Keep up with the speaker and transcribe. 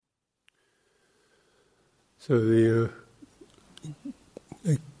So the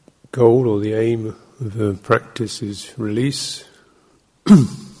goal or the aim of the practice is release. The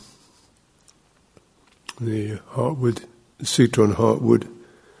Heartwood, the Sutra on Heartwood,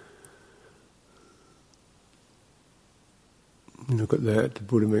 you look at that, the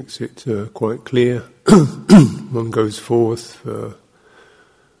Buddha makes it quite clear. One goes forth, and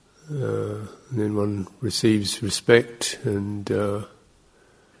then one receives respect and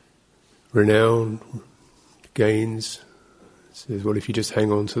renown, gains. It says, well, if you just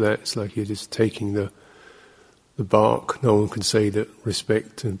hang on to that, it's like you're just taking the bark. No one can say that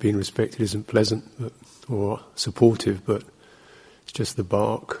respect and being respected isn't pleasant or supportive, but it's just the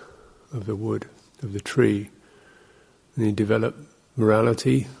bark of the wood, of the tree. And you develop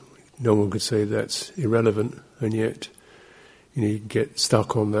morality. No one could say that's irrelevant, and yet you get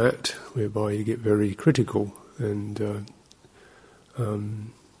stuck on that, whereby you get very critical and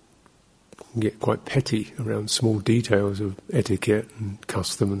get quite petty around small details of etiquette and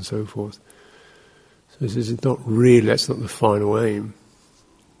custom and so forth. So this is not really, that's not the final aim.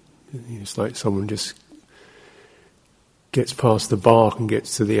 It's like someone just gets past the bark and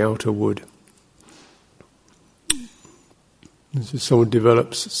gets to the outer wood. So someone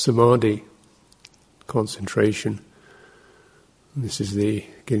develops samadhi, concentration. And this is the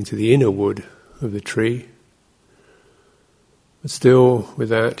getting to the inner wood of the tree. But still, with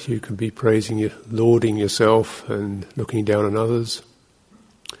that, you can be praising, lauding yourself and looking down on others.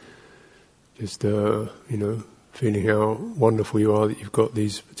 Just, feeling how wonderful you are that you've got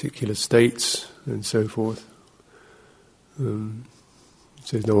these particular states and so forth.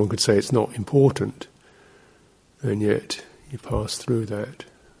 So no one could say it's not important, and yet you pass through that.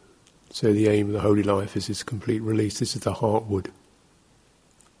 So the aim of the holy life is this complete release. This is the Heartwood.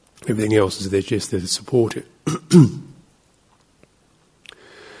 Everything else is there just there to support it.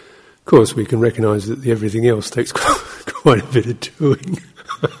 Of course, we can recognise that everything else takes quite a bit of doing.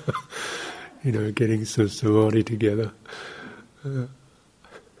 Getting some samadhi together.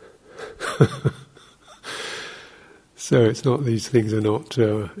 So it's not; these things are not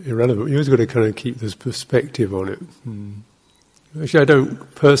irrelevant. You always got to kind of keep this perspective on it. Actually, I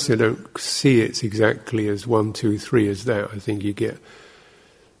don't see it exactly as 1, 2, 3 as that. I think you get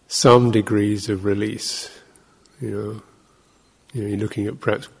some degrees of release. You're looking at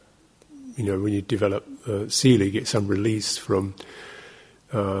perhaps. When you develop sila, you get some release from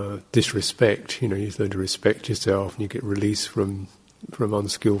disrespect. You learn to respect yourself, and you get release from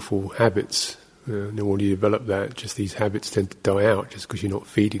unskillful habits. And then when you develop that, just these habits tend to die out just because you're not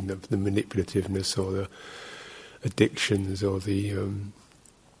feeding them, the manipulativeness or the addictions or the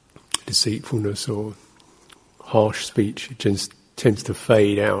deceitfulness or harsh speech. It just tends to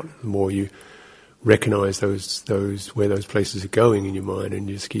fade out the more you recognise those where those places are going in your mind, and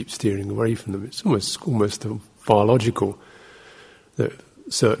you just keep steering away from them. It's almost biological that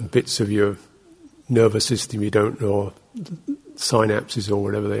certain bits of your nervous system you don't know, synapses or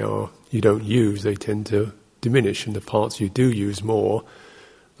whatever they are, you don't use, they tend to diminish, and the parts you do use more,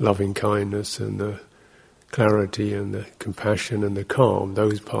 loving kindness and the clarity and the compassion and the calm,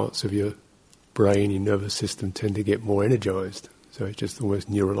 those parts of your brain, your nervous system tend to get more energised. So it's just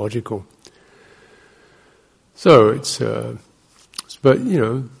almost neurological. So it's, but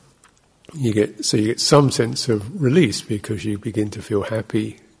you get some sense of release because you begin to feel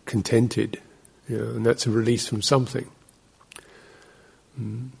happy, contented, and that's a release from something.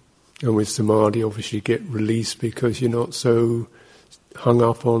 And with samadhi, obviously, you get release because you're not so hung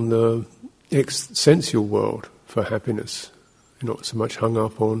up on the sensual world for happiness. You're not so much hung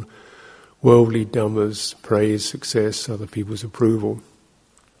up on worldly dhammas, praise, success, other people's approval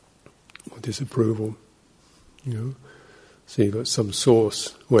or disapproval. So you've got some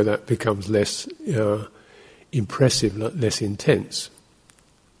source where that becomes less impressive, less intense.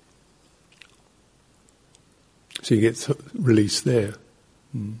 So you get release there.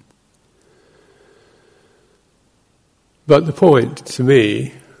 But the point, to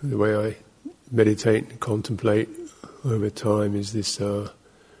me, the way I meditate and contemplate over time is this, from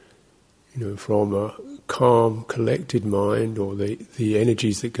a calm, collected mind, or the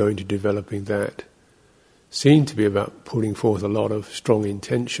energies that go into developing that, seem to be about putting forth a lot of strong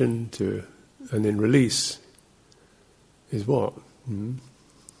intention and then release is what?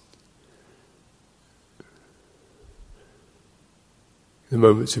 The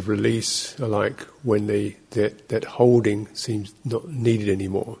moments of release are like when that holding seems not needed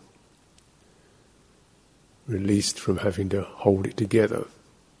anymore. Released from having to hold it together.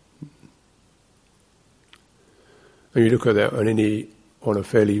 And you look at that on a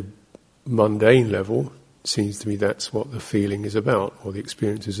fairly mundane level, it seems to me that's what the feeling is about, or the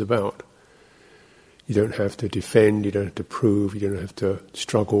experience is about. You don't have to defend, you don't have to prove, you don't have to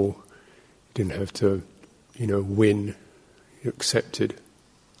struggle, you don't have to, win. You're accepted,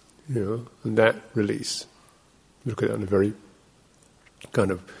 and that release. Look at that on a very kind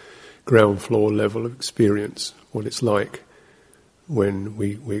of ground floor level of experience, what it's like when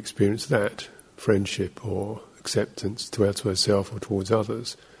we experience that friendship or acceptance towards ourselves or towards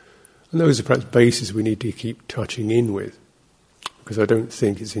others. And those are perhaps bases we need to keep touching in with, because I don't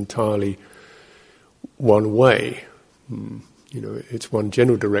think it's entirely one way. It's one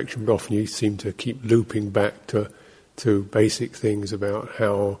general direction, but often you seem to keep looping back to basic things about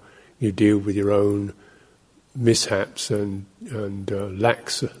how you deal with your own mishaps and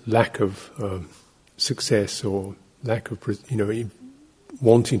lack of success, or lack of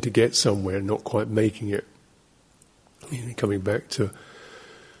wanting to get somewhere and not quite making it. Coming back to,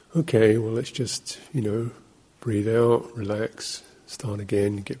 okay, well, let's just breathe out, relax, start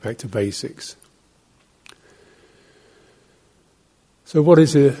again, get back to basics. So what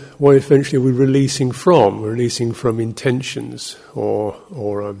eventually are we releasing from? We're releasing from intentions or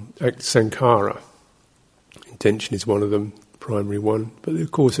sankhara. Intention is one of them, primary one. But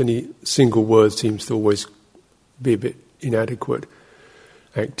of course any single word seems to always be a bit inadequate.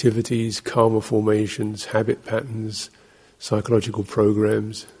 Activities, karma formations, habit patterns, psychological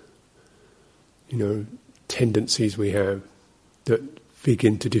programs, tendencies we have that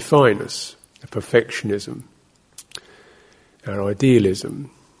begin to define us. Perfectionism, our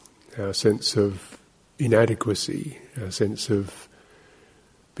idealism, our sense of inadequacy, our sense of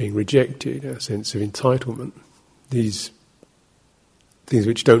being rejected, our sense of entitlement. These things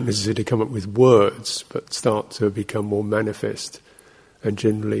which don't necessarily come up with words, but start to become more manifest, and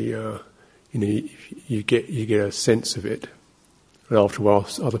generally, you get a sense of it, and after a while,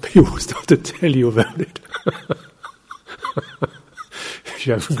 other people start to tell you about it. If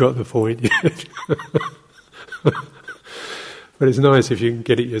you haven't got the point yet. But it's nice if you can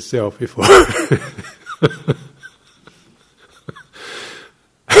get it yourself before.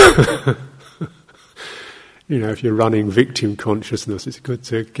 If you're running victim consciousness, it's good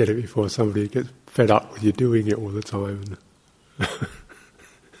to get it before somebody gets fed up with you doing it all the time.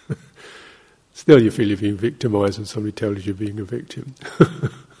 Still, you feel you're being victimised when somebody tells you you're being a victim.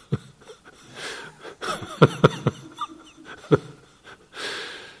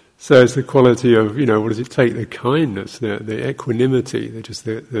 So it's the quality of, what does it take? The kindness, the equanimity,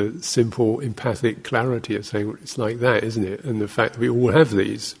 the simple empathic clarity of saying it's like that, isn't it? And the fact that we all have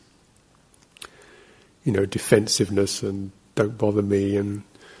these, defensiveness and don't bother me, and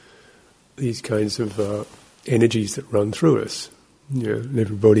these kinds of energies that run through us. And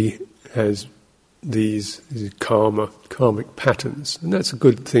everybody has these karmic patterns, and that's a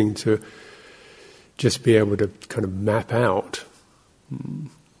good thing to just be able to kind of map out.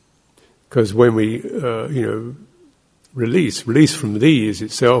 Because when we, release from these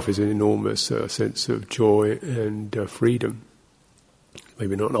itself is an enormous sense of joy and freedom.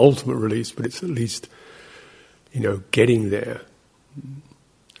 Maybe not an ultimate release, but it's at least, getting there.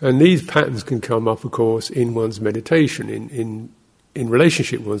 And these patterns can come up, of course, in one's meditation, in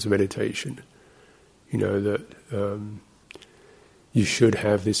relationship with one's meditation. That you should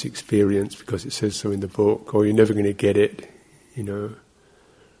have this experience because it says so in the book, or you're never going to get it,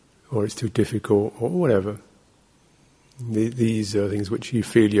 or it's too difficult, or whatever. These are things which you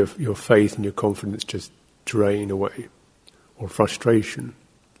feel your faith and your confidence just drain away, or frustration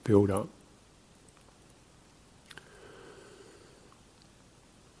build up.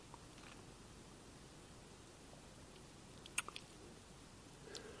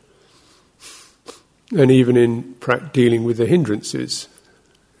 And even in dealing with the hindrances,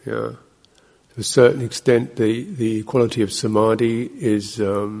 to a certain extent, the quality of samadhi is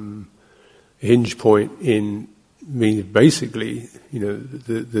a hinge point in means basically,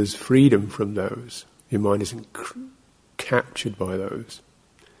 there's freedom from those. Your mind isn't captured by those.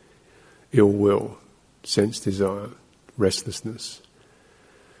 Ill will, sense desire, restlessness,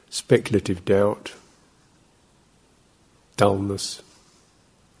 speculative doubt, dullness.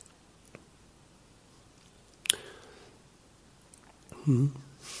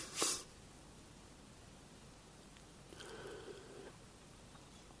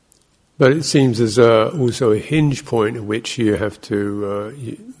 But it seems there's also a hinge point at which you have to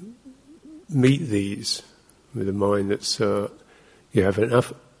meet these with a mind that's you have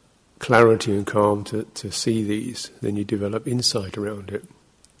enough clarity and calm to see these, then you develop insight around it.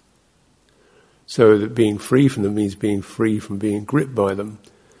 So that being free from them means being free from being gripped by them.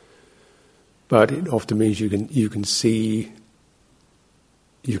 But it often means you can see,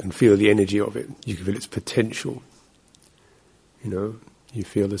 you can feel the energy of it, you can feel its potential. You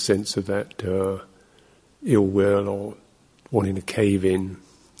feel the sense of that ill will or wanting to cave in,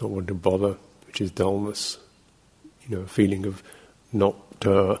 not wanting to bother, which is dullness. A feeling of not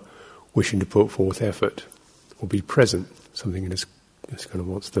wishing to put forth effort or be present, something that just kind of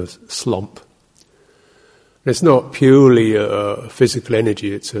wants to slump. And it's not purely a physical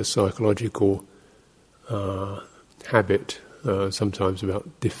energy, it's a psychological habit, sometimes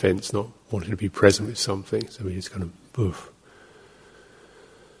about defense, not wanting to be present with something, so we just kind of poof,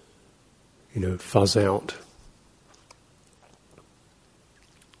 fuzz out.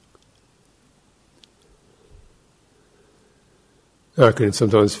 I can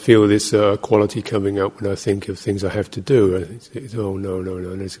sometimes feel this quality coming up when I think of things I have to do. It's, oh no,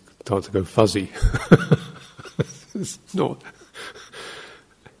 and it starts to go fuzzy. It's not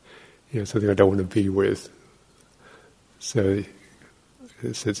something I don't want to be with. So in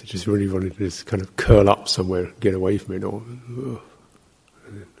a sense, I just really wanted to just kind of curl up somewhere, get away from it all.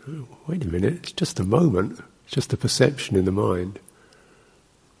 Wait a minute, it's just a moment. It's just a perception in the mind.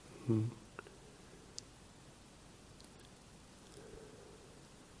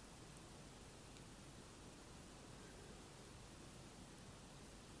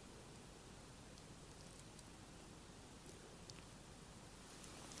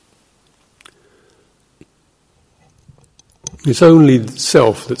 It's only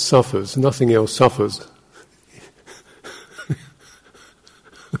self that suffers, nothing else suffers.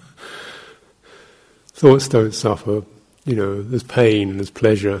 Thoughts don't suffer, there's pain and there's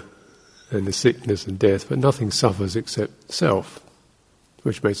pleasure and there's sickness and death, but nothing suffers except self,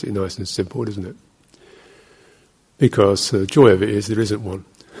 which makes it nice and simple, doesn't it? Because the joy of it is there isn't one.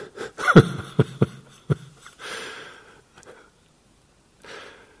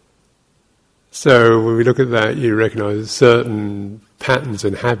 So when we look at that, you recognise certain patterns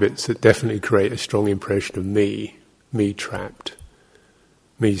and habits that definitely create a strong impression of me trapped,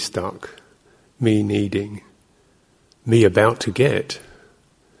 me stuck, me needing, me about to get,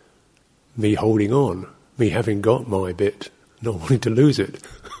 me holding on, me having got my bit, not wanting to lose it.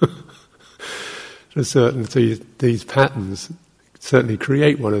 These patterns certainly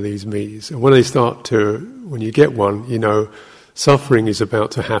create one of these me's. And when when you get one, suffering is about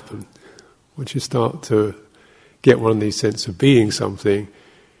to happen. Once you start to get one of these sense of being something,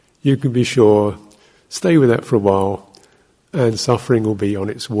 you can be sure, stay with that for a while, and suffering will be on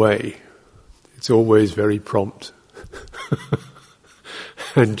its way. It's always very prompt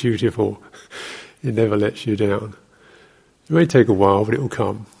and dutiful. It never lets you down. It may take a while, but it will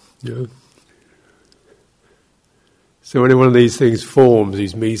come. So when one of these things forms,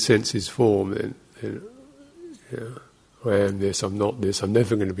 these me senses form, then I am this, I'm not this, I'm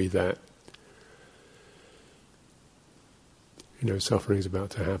never going to be that. Suffering is about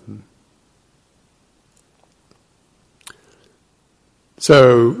to happen.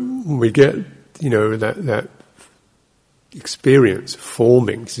 So when we get, that experience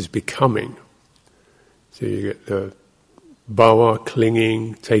forming, this is becoming. So you get the bhava,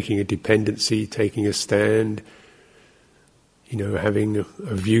 clinging, taking a dependency, taking a stand, having a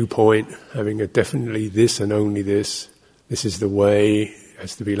viewpoint, having a definitely this and only this is the way, it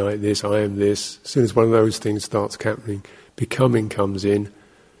has to be like this, I am this. As soon as one of those things starts happening, becoming comes in,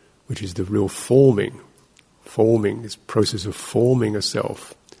 which is the real forming, this process of forming a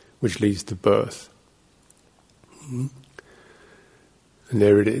self, which leads to birth. And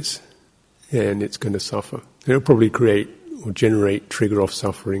there it is. And it's going to suffer. It'll probably create or trigger off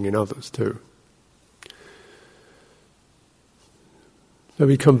suffering in others too. So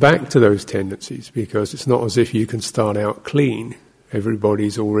we come back to those tendencies because it's not as if you can start out clean.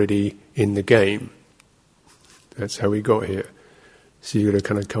 Everybody's already in the game. That's how we got here. So you've got to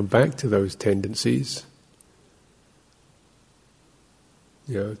kind of come back to those tendencies,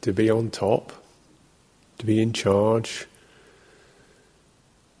 to be on top, to be in charge,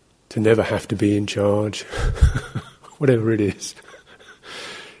 to never have to be in charge, whatever it is,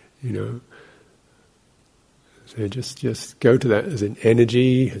 So just go to that as an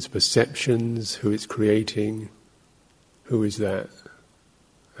energy, as perceptions, who it's creating, who is that,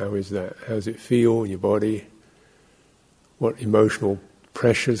 how is that, how does it feel in your body? What emotional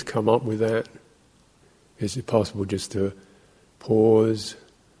pressures come up with that? Is it possible just to pause,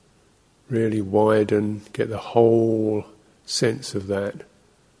 really widen, get the whole sense of that,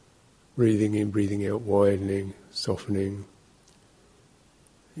 breathing in, breathing out, widening, softening.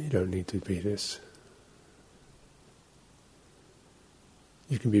 You don't need to be this.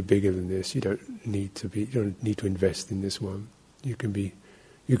 You can be bigger than this. You don't need to invest in this one. You can be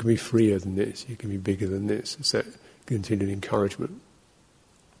freer than this. You can be bigger than this. It's that continued encouragement.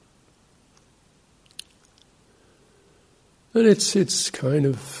 And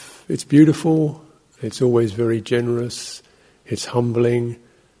it's beautiful, It's always very generous. It's humbling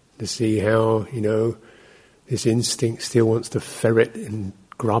to see how, this instinct still wants to ferret and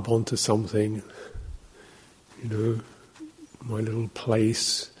grub onto something. My little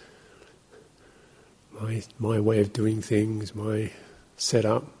place, my way of doing things, my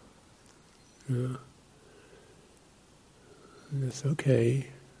setup. It's okay.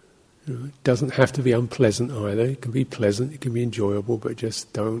 It doesn't have to be unpleasant either. It can be pleasant, it can be enjoyable, but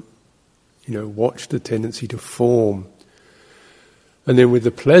just don't, watch the tendency to form. And then with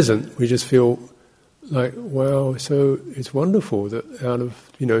the pleasant, we just feel like, wow, so it's wonderful that out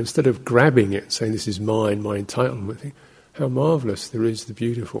of, instead of grabbing it, saying this is mine, my entitlement thing, how marvellous, there is the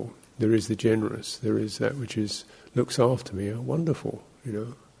beautiful, there is the generous, there is that which looks after me, how wonderful,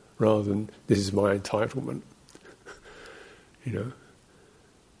 rather than this is my entitlement.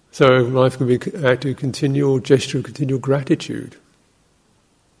 So life can be an act of continual gesture of continual gratitude,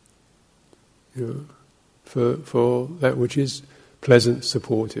 for that which is pleasant,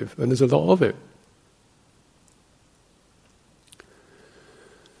 supportive, and there's a lot of it.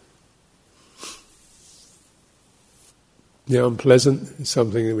 The unpleasant is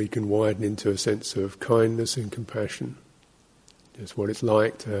something that we can widen into a sense of kindness and compassion. Just what it's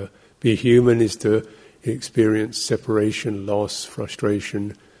like to be a human is to experience separation, loss,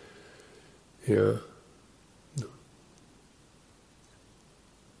 frustration.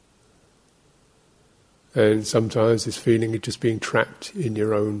 And sometimes this feeling of just being trapped in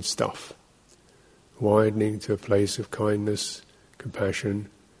your own stuff, widening to a place of kindness, compassion,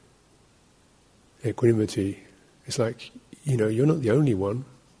 equanimity. It's like, you're not the only one.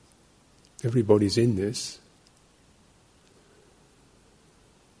 Everybody's in this.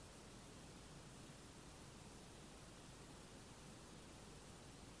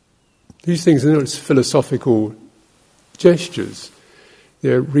 These things are not just philosophical gestures.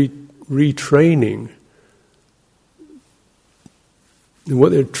 They're retraining. And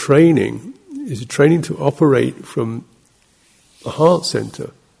what they're training is a training to operate from a heart center,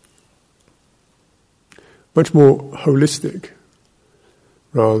 much more holistic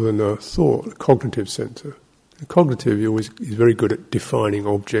rather than a thought, a cognitive center. The cognitive is very good at defining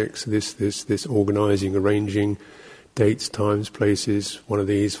objects, this, organising, arranging, dates, times, places, one of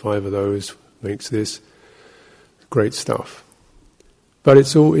these, 5 of those, makes this. Great stuff. But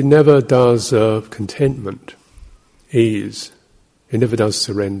it never does contentment, ease. It never does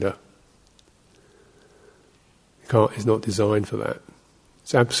surrender. It's not designed for that.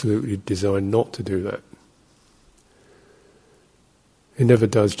 It's absolutely designed not to do that. It never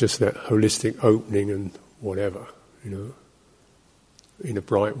does just that holistic opening and whatever, in a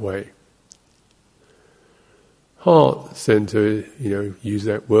bright way. Heart center, use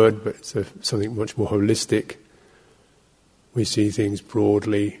that word, but it's something much more holistic. We see things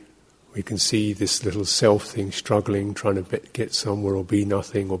broadly. We can see this little self thing struggling, trying to get somewhere or be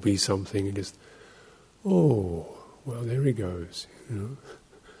nothing or be something, and just, well, there he goes. And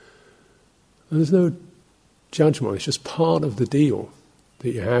there's no judgment. It's just part of the deal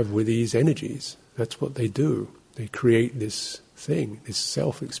that you have with these energies. That's what they do. They create this thing, this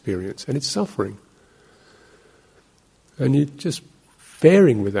self-experience, and it's suffering. And you're just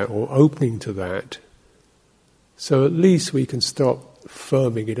bearing with that or opening to that. So at least we can stop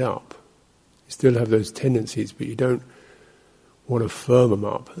firming it up. You still have those tendencies, but you don't want to firm them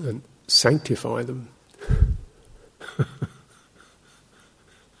up and sanctify them.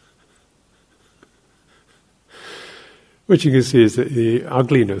 What you can see is that the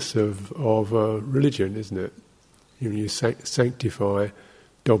ugliness of religion, isn't it? You sanctify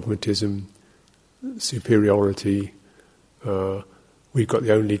dogmatism, superiority. We've got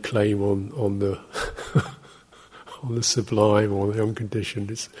the only claim on the on the sublime or the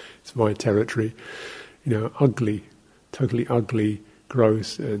unconditioned. It's my territory. Ugly, totally ugly,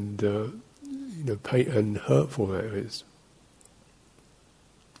 gross, and pain and hurtful that is.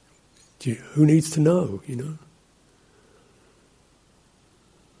 Who needs to know?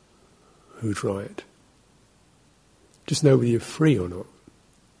 Who's right? Just know whether you're free or not.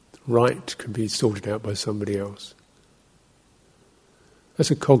 Right can be sorted out by somebody else. That's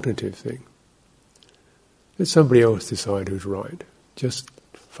a cognitive thing. Let somebody else decide who's right. Just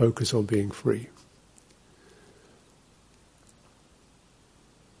focus on being free.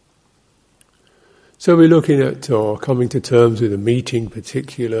 So we're looking at coming to terms with meeting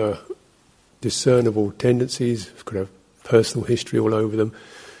particular discernible tendencies, could have personal history all over them.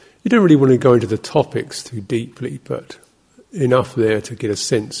 You don't really want to go into the topics too deeply, but enough there to get a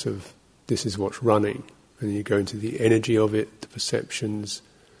sense of this is what's running. And then you go into the energy of it, the perceptions,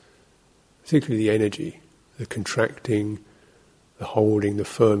 particularly the energy, the contracting, the holding, the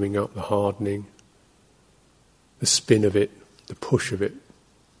firming up, the hardening, the spin of it, the push of it,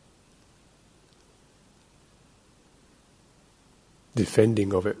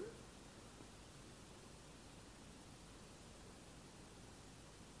 defending of it.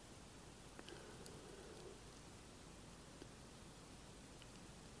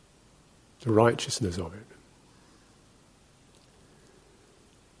 The righteousness of it.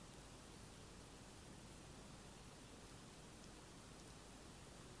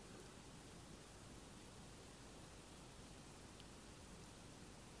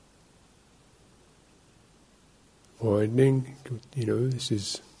 Widening, this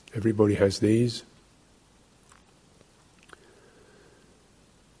is, everybody has these.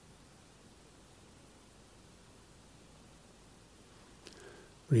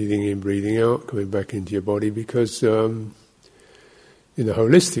 Breathing in, breathing out, coming back into your body, because in the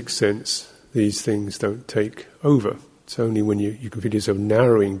holistic sense, these things don't take over. It's only when you can feel yourself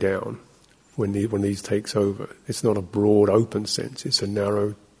narrowing down when these takes over. It's not a broad, open sense. It's a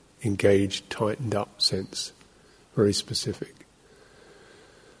narrow, engaged, tightened up sense. Very specific.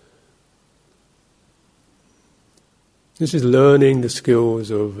 This is learning the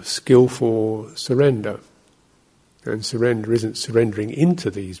skills of skillful surrender. And surrender isn't surrendering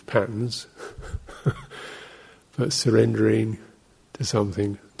into these patterns, but surrendering to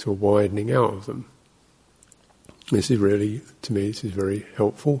something, to a widening out of them. This is really, to me, this is very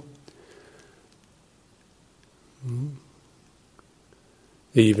helpful.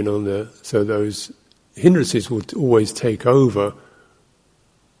 Even so those hindrances will always take over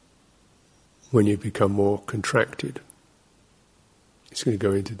when you become more contracted. It's going to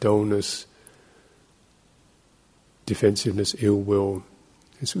go into dullness, defensiveness, ill will.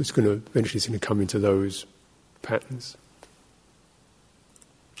 Eventually it's going to come into those patterns.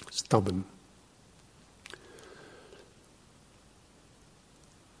 Stubborn.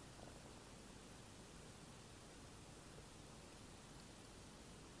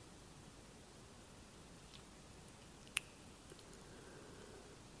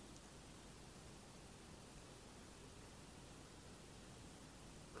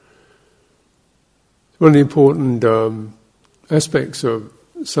 One of the important aspects of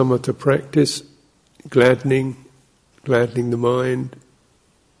samatha practice, gladdening the mind,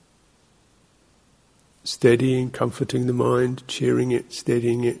 steadying, comforting the mind, cheering it,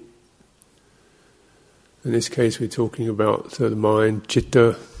 steadying it. In this case we're talking about the mind,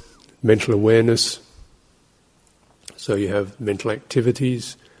 citta, mental awareness. So you have mental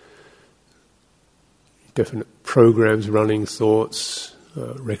activities, definite programs running, thoughts,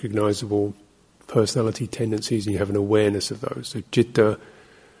 recognizable personality tendencies, and you have an awareness of those. So citta,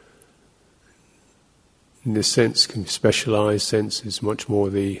 in this sense, specialized sense, is much more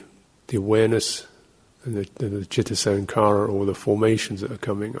the awareness and the citta sankhara, or the formations that are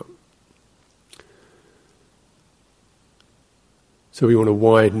coming up. So we want to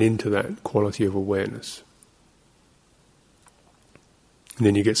widen into that quality of awareness. And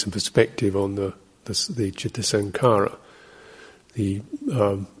then you get some perspective on the citta sankhara, the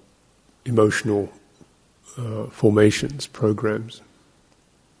emotional formations, programs,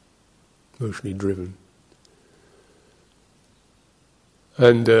 emotionally driven.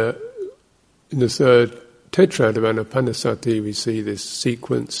 And in the third tetrad of Anapanasati, we see this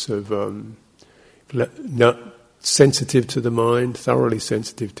sequence of sensitive to the mind, thoroughly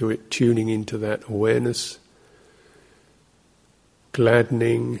sensitive to it, tuning into that awareness,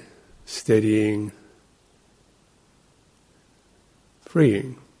 gladdening, steadying,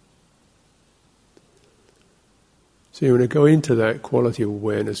 freeing. So you want to go into that quality of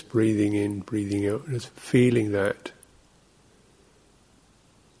awareness, breathing in, breathing out, just feeling that.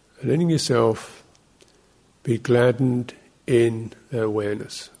 And letting yourself be gladdened in the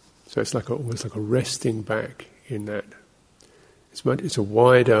awareness. So it's almost like a resting back in that. It's a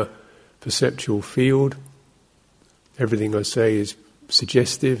wider perceptual field. Everything I say is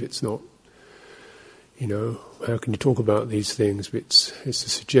suggestive. It's not, how can you talk about these things? It's a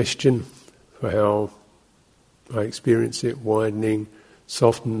suggestion for how I experience it, widening,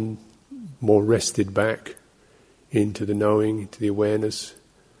 soften, more rested back into the knowing, into the awareness.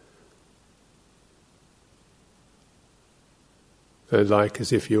 Like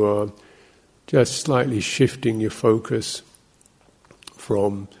as if you are just slightly shifting your focus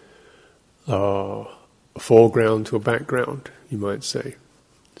from a foreground to a background, you might say.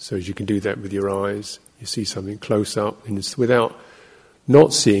 So as you can do that with your eyes, you see something close up, and it's without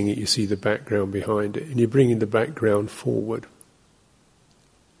not seeing it, you see the background behind it, and you're bringing the background forward.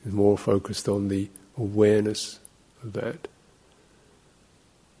 You're more focused on the awareness of that.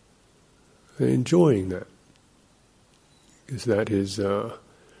 And enjoying that. Because that is,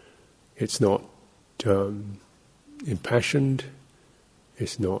 it's not impassioned,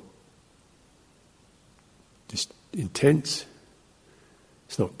 it's not just intense,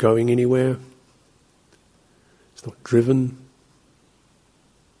 it's not going anywhere, it's not driven,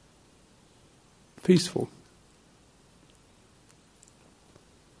 peaceful.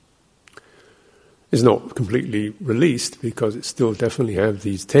 It's not completely released because it still definitely have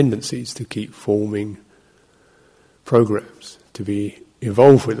these tendencies to keep forming programs, to be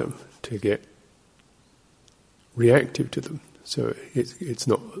involved with them, to get reactive to them. So it's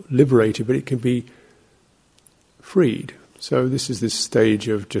not liberated, but it can be freed. So this is this stage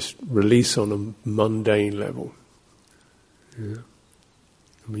of just release on a mundane level. Yeah.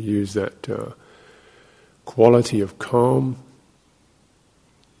 And we use that quality of calm.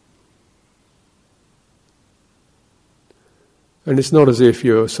 And it's not as if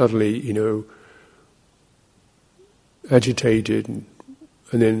you're suddenly, agitated and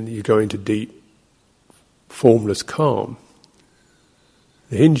then you go into deep, formless calm.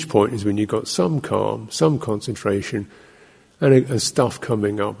 The hinge point is when you've got some calm, some concentration, and stuff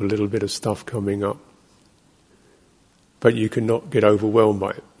coming up, a little bit of stuff coming up. But you cannot get overwhelmed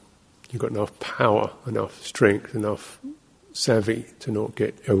by it. You've got enough power, enough strength, enough savvy to not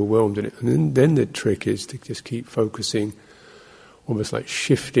get overwhelmed in it. And then the trick is to just keep focusing, almost like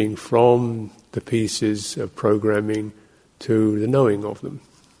shifting from the pieces of programming to the knowing of them.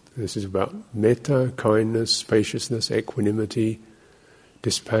 This is about metta, kindness, spaciousness, equanimity,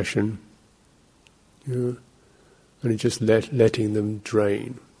 dispassion, and it's just letting them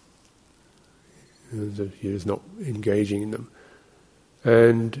drain. You're just not engaging in them.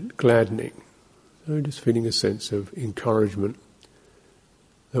 And gladdening. So just feeling a sense of encouragement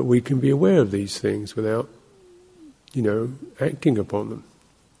that we can be aware of these things without acting upon them.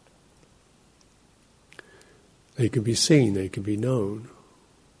 They can be seen, they can be known.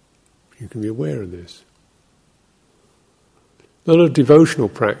 You can be aware of this. A lot of devotional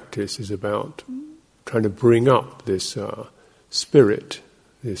practice is about trying to bring up this spirit,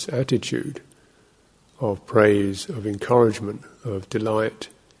 this attitude of praise, of encouragement, of delight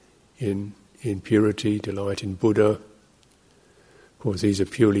in purity, delight in Buddha. Of course, these are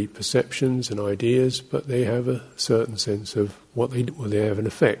purely perceptions and ideas, but they have a certain sense of they have an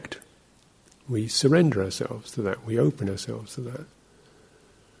effect. We surrender ourselves to that, we open ourselves to that.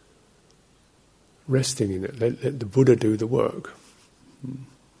 Resting in it, let the Buddha do the work.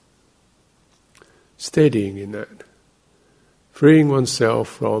 Steadying in that. Freeing oneself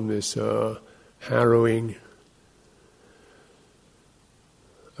from this harrowing,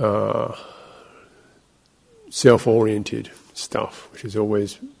 self-oriented stuff, which is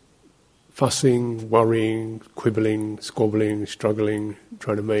always fussing, worrying, quibbling, squabbling, struggling,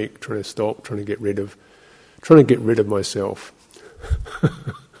 trying to stop, trying to get rid of myself.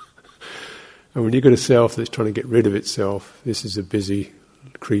 And when you've got a self that's trying to get rid of itself, this is a busy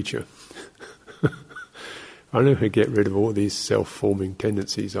creature. I know if I get rid of all these self-forming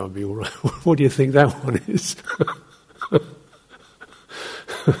tendencies, I'll be all right. What do you think that one is?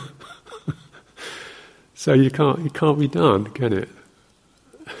 So it can't be done, can it?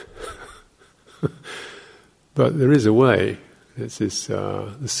 But there is a way. It's this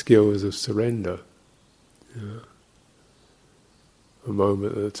the skills of surrender, a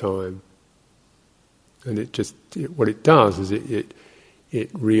moment at a time. And what it does is it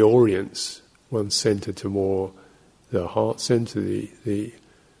reorients one's centre to more the heart centre, the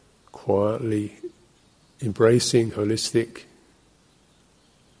quietly embracing, holistic,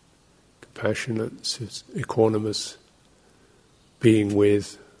 compassionate, equanimous being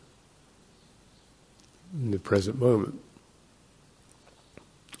with in the present moment.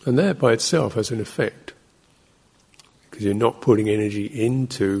 And that by itself has an effect, because you're not putting energy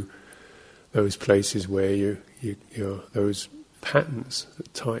into those places where you're those patterns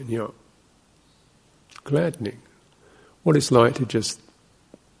that tighten you up. Gladdening. What it's like to just,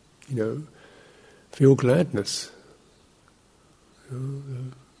 feel gladness.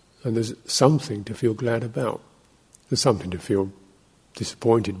 And there's something to feel glad about. There's something to feel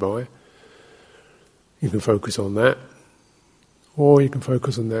disappointed by. You can focus on that, or you can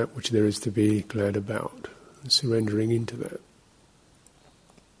focus on that which there is to be glad about, and surrendering into that.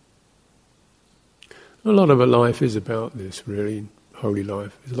 A lot of our life is about this, really, holy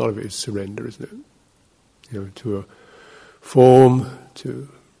life. A lot of it is surrender, isn't it? To a form, to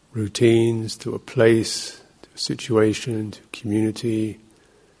routines, to a place, to a situation, to community.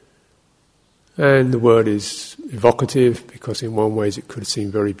 And the word is evocative because in one ways it could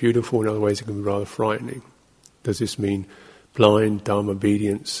seem very beautiful, in other ways it can be rather frightening. Does this mean blind, dumb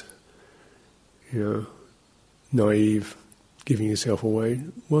obedience? Naive, giving yourself away?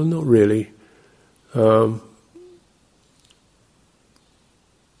 Well, not really.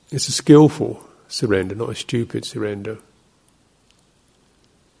 It's a skillful surrender, not a stupid surrender.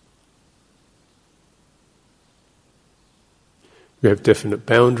 We have definite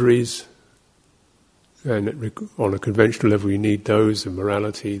boundaries, and on a conventional level you need those, the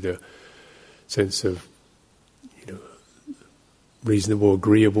morality, the sense of reasonable,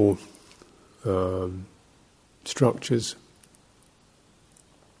 agreeable structures.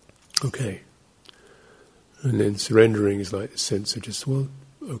 Okay. And then surrendering is like the sense of just, well,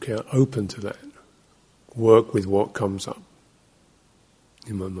 okay, I'm open to that. Work with what comes up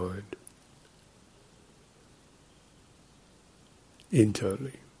in my mind.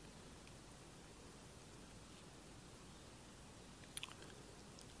 Internally.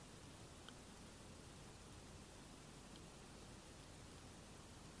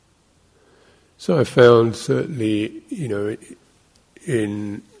 So I found certainly,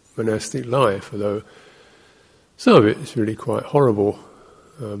 in monastic life, although some of it is really quite horrible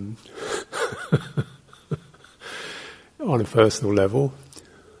on a personal level,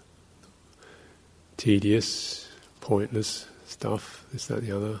 tedious, pointless stuff, this, that, and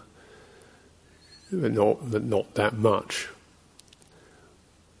the other, but not that much.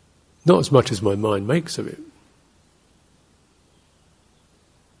 Not as much as my mind makes of it.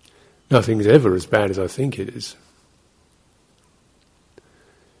 Nothing's ever as bad as I think it is.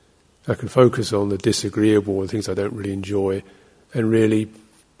 I can focus on the disagreeable and things I don't really enjoy, and really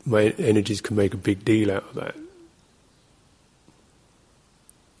my energies can make a big deal out of that.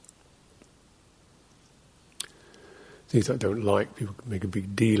 Things I don't like, people can make a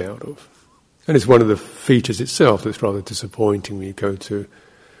big deal out of. And it's one of the features itself that's rather disappointing when you go to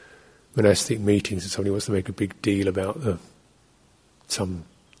monastic meetings and somebody wants to make a big deal about some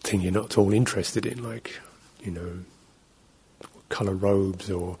thing you're not at all interested in, like, colour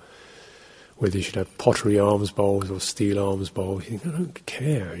robes, or whether you should have pottery alms bowls or steel alms bowls. You think, I don't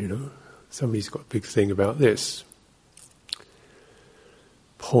care, Somebody's got a big thing about this.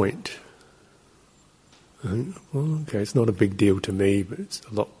 Point. Well, okay, it's not a big deal to me, but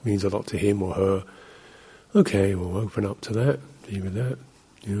means a lot to him or her. Okay, we'll open up to that, be with that,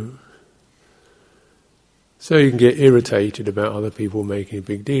 So you can get irritated about other people making a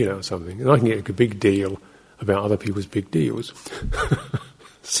big deal out of something. And I can get a big deal about other people's big deals.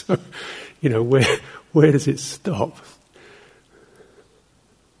 So, where does it stop?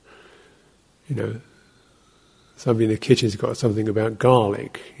 Somebody in the kitchen's got something about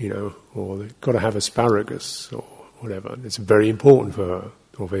garlic, or they've got to have asparagus or whatever. It's very important for her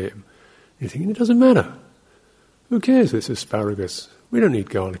or for him. You're thinking, it doesn't matter. Who cares if it's asparagus? We don't need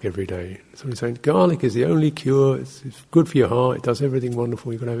garlic every day. Somebody's saying, garlic is the only cure, it's good for your heart, it does everything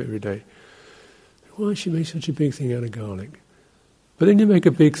wonderful, you've got to have it every day. Why does she make such a big thing out of garlic? But then you make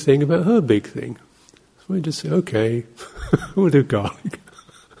a big thing about her big thing. So we just say, okay, we'll do garlic.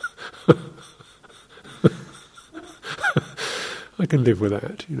 I can live with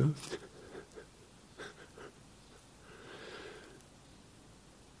that,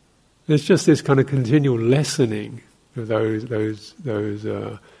 There's just this kind of continual lessening of those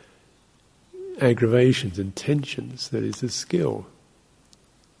aggravations and tensions that is the skill.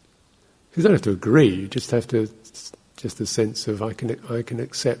 You don't have to agree, you just have to, just a sense of I can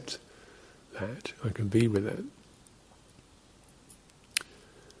accept that, I can be with that.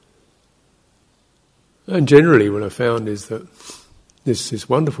 And generally what I found is that this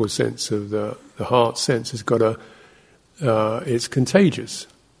wonderful sense of the heart sense has got it's contagious.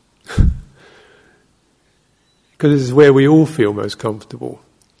 Because this is where we all feel most comfortable.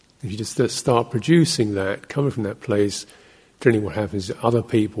 If you just start producing that, coming from that place, generally what happens is other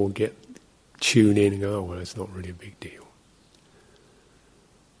people tune in and go, oh, well, it's not really a big deal.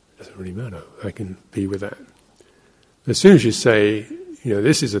 It doesn't really matter. I can be with that. As soon as you say,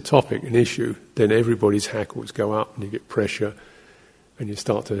 this is a topic, an issue, then everybody's hackles go up and you get pressure and you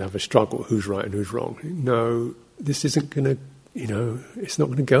start to have a struggle, who's right and who's wrong. No, this isn't going to, it's not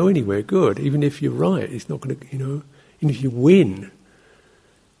going to go anywhere good. Even if you're right, it's not going to, even if you win.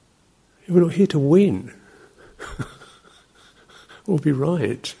 We're not here to win. Or be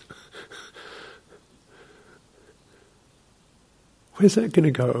right. Where's that going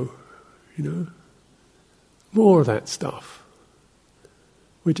to go? More of that stuff.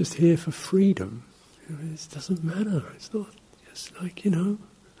 We're just here for freedom. It doesn't matter. It's not just like, there's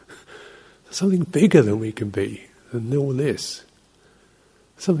something bigger than we can be, than all this.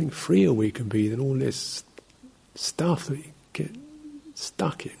 Something freer we can be than all this stuff that you get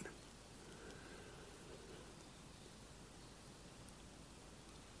stuck in.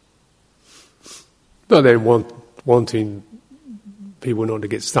 But then wanting people not to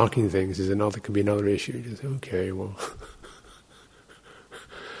get stuck in things can be another issue. Just, okay, well,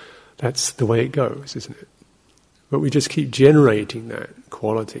 that's the way it goes, isn't it? But we just keep generating that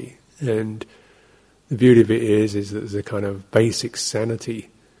quality, and the beauty of it is that there's a kind of basic sanity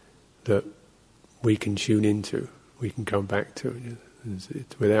that we can tune into, we can come back to.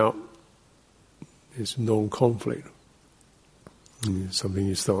 It's without, it's non-conflict. And something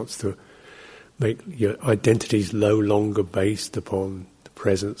that starts to make your identities no longer based upon the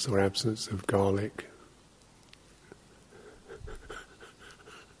presence or absence of garlic.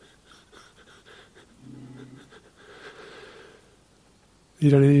 You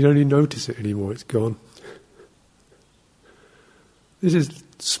don't even notice it anymore, it's gone. This is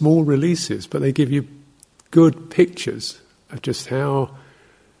small releases, but they give you good pictures of just how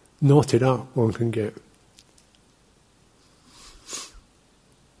knotted up one can get.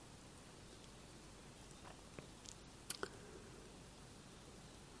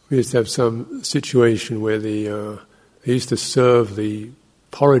 We used to have some situation where they used to serve the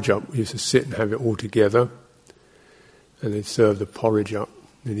porridge up. We used to sit and have it all together, and they'd serve the porridge up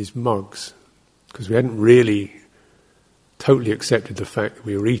in these mugs, because we hadn't really totally accepted the fact that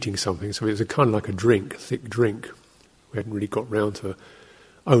we were eating something, so it was a kind of like a drink, a thick drink. We hadn't really got round to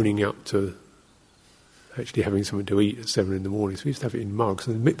owning up to actually having something to eat at 7 in the morning, so we used to have it in mugs,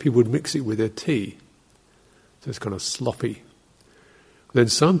 and people would mix it with their tea, so it's kind of sloppy. Then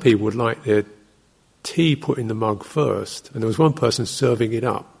some people would like their tea put in the mug first, and there was one person serving it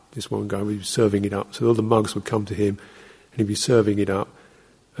up. This one guy was serving it up, so all the mugs would come to him, and he'd be serving it up.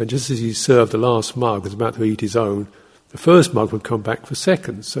 And just as he served the last mug, was about to eat his own, the first mug would come back for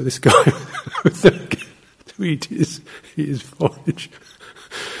seconds. So this guy would then get to eat his porridge,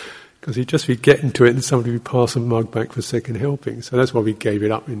 because he'd just be getting to it, and somebody would pass a mug back for second helping. So that's why we gave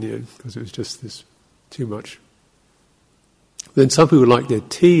it up in the end, because it was just this too much. Then some people would like their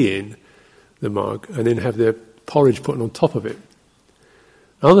tea in the mug and then have their porridge put on top of it.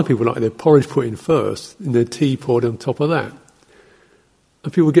 Other people like their porridge put in first and their tea poured on top of that.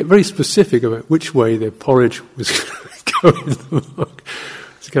 And people get very specific about which way their porridge was going in the mug.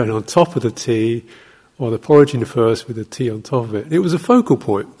 It's going on top of the tea, or the porridge in first with the tea on top of it. It was a focal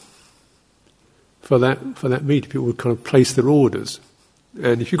point for that meeting. People would kind of place their orders.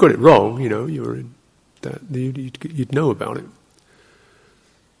 And if you got it wrong, you were in that, you'd know about it.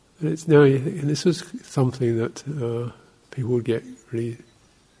 And this was something that people would get really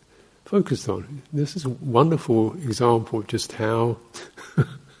focused on. This is a wonderful example of just how,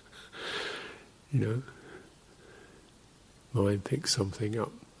 mind picks something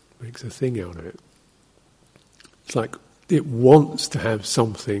up, makes a thing out of it. It's like it wants to have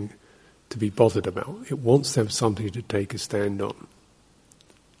something to be bothered about. It wants to have something to take a stand on.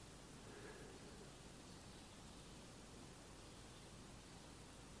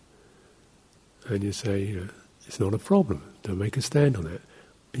 And you say, it's not a problem, don't make a stand on that.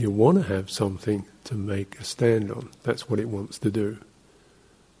 You want to have something to make a stand on. That's what it wants to do.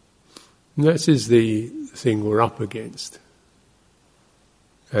 And that is the thing we're up against.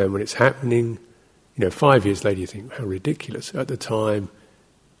 And when it's happening, 5 years later you think, how ridiculous. At the time,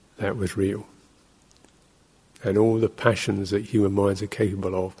 that was real. And all the passions that human minds are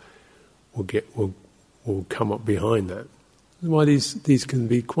capable of will come up behind that. That's why these can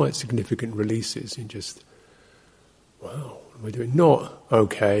be quite significant releases in just, wow, what am I doing? Not,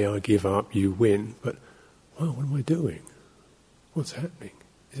 okay, I give up, you win, but, wow, what am I doing? What's happening?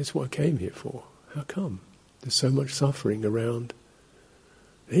 Is this what I came here for? How come? There's so much suffering around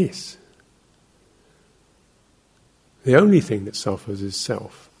this. The only thing that suffers is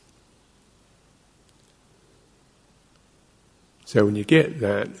self. So when you get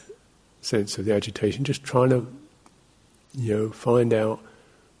that sense of the agitation, just trying to find out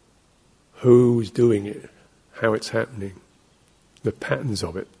who's doing it, how it's happening, the patterns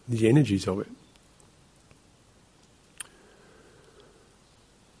of it, the energies of it.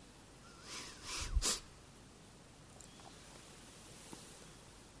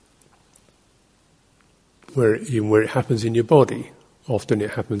 Where it happens in your body, often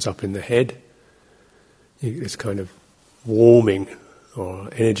it happens up in the head. It's kind of warming or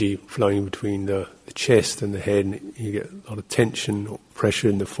energy flowing between the chest and the head, and you get a lot of tension or pressure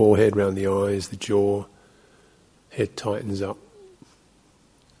in the forehead, around the eyes, the jaw, head tightens up.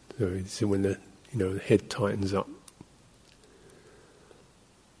 So it's when the head tightens up.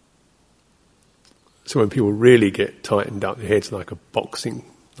 So when people really get tightened up, the head's like a boxing,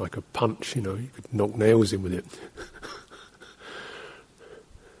 like a punch, you could knock nails in with it.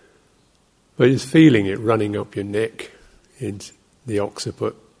 But it's feeling it running up your neck, it's the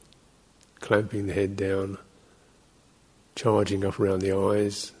occiput, clamping the head down, charging up around the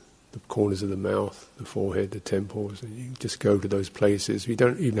eyes, the corners of the mouth, the forehead, the temples, and you just go to those places. You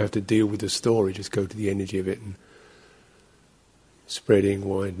don't even have to deal with the story, just go to the energy of it and spreading,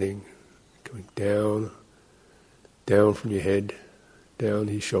 widening, going down from your head, down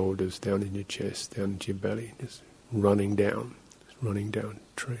your shoulders, down in your chest, down into your belly, just running down.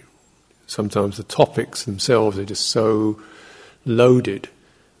 Sometimes the topics themselves are just so loaded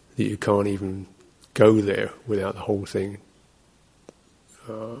that you can't even go there without the whole thing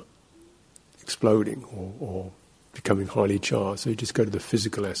exploding or becoming highly charged. So you just go to the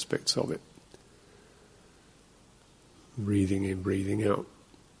physical aspects of it. Breathing in, breathing out.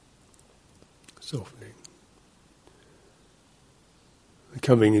 Softening.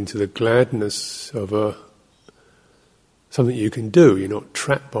 Coming into the gladness of something you can do. You're not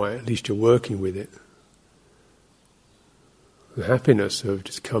trapped by it, at least you're working with it. The happiness of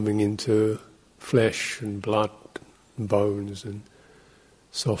just coming into flesh and blood and bones and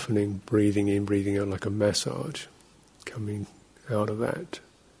softening, breathing in, breathing out like a massage, coming out of that.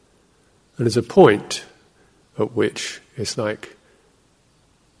 And there's a point at which it's like,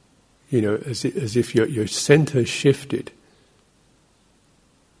 as if your center shifted.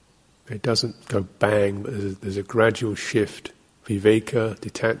 It doesn't go bang, but there's a gradual shift. Viveka,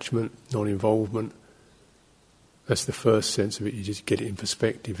 detachment, non-involvement. That's the first sense of it. You just get it in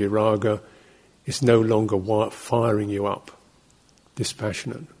perspective. Viraga, it's no longer firing you up.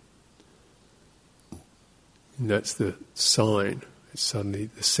 Dispassionate. And that's the sign. It's suddenly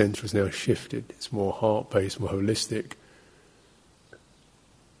the center is now shifted. It's more heart-based, more holistic.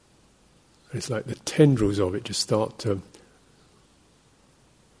 And it's like the tendrils of it just start to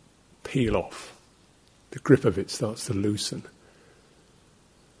peel off. The grip of it starts to loosen.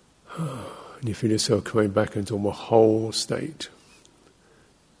 And you feel yourself coming back into a more whole state.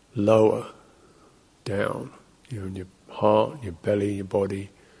 Lower, down, in your heart, your belly, your body.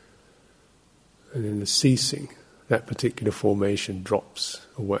 And then the ceasing, that particular formation drops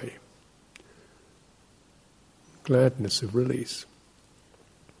away. Gladness of release.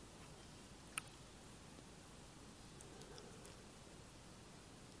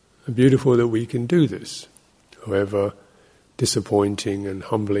 And beautiful that we can do this, however disappointing and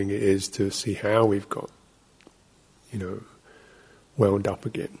humbling it is to see how we've got, wound up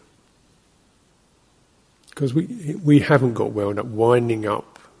again. Because we haven't got wound up. Winding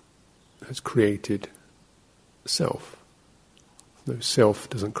up has created self. No, self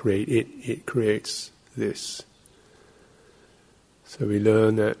doesn't create it, it creates this. So we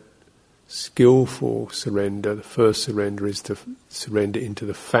learn that skillful surrender, the first surrender is to surrender into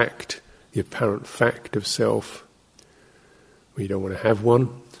the fact, the apparent fact of self, where you don't want to have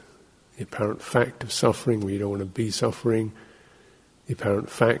one, the apparent fact of suffering, where you don't want to be suffering, the apparent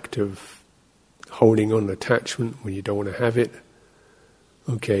fact of holding on attachment when you don't want to have it.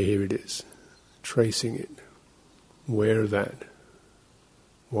 Okay, here it is. Tracing it. Aware of that.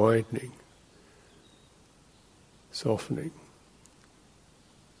 Widening. Softening.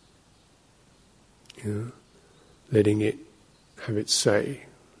 Letting it have its say.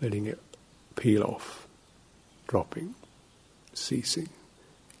 Letting it peel off. Dropping. Ceasing.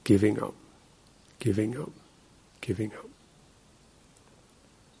 Giving up. Giving up. Giving up.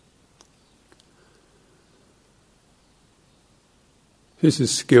 This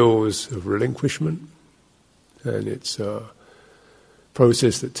is skills of relinquishment, and it's a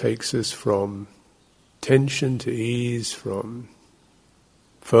process that takes us from tension to ease, from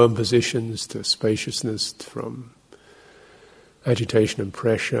firm positions to spaciousness, from agitation and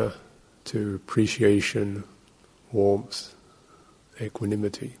pressure to appreciation, warmth,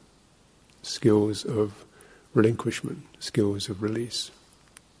 equanimity. Skills of relinquishment, skills of release.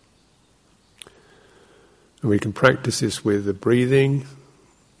 And we can practice this with the breathing,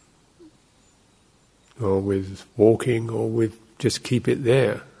 or with walking, or with just keep it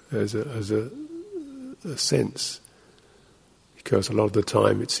there as a sense. Because a lot of the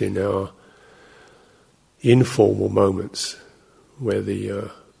time it's in our informal moments where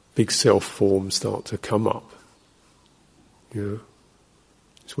the big self forms start to come up.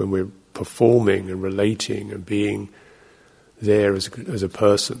 It's when we're performing and relating and being there as a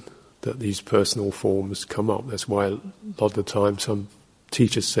person that these personal forms come up. That's why a lot of the time some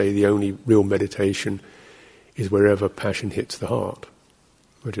teachers say the only real meditation is wherever passion hits the heart.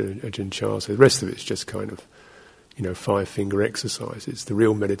 Ajahn says the rest of it's just kind of, 5-finger exercises. The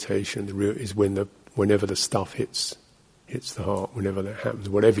real meditation, is whenever the stuff hits the heart, whenever that happens,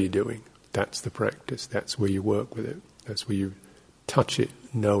 whatever you're doing, that's the practice. That's where you work with it. That's where you touch it,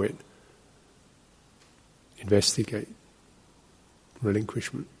 know it, investigate,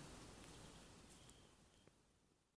 relinquishment.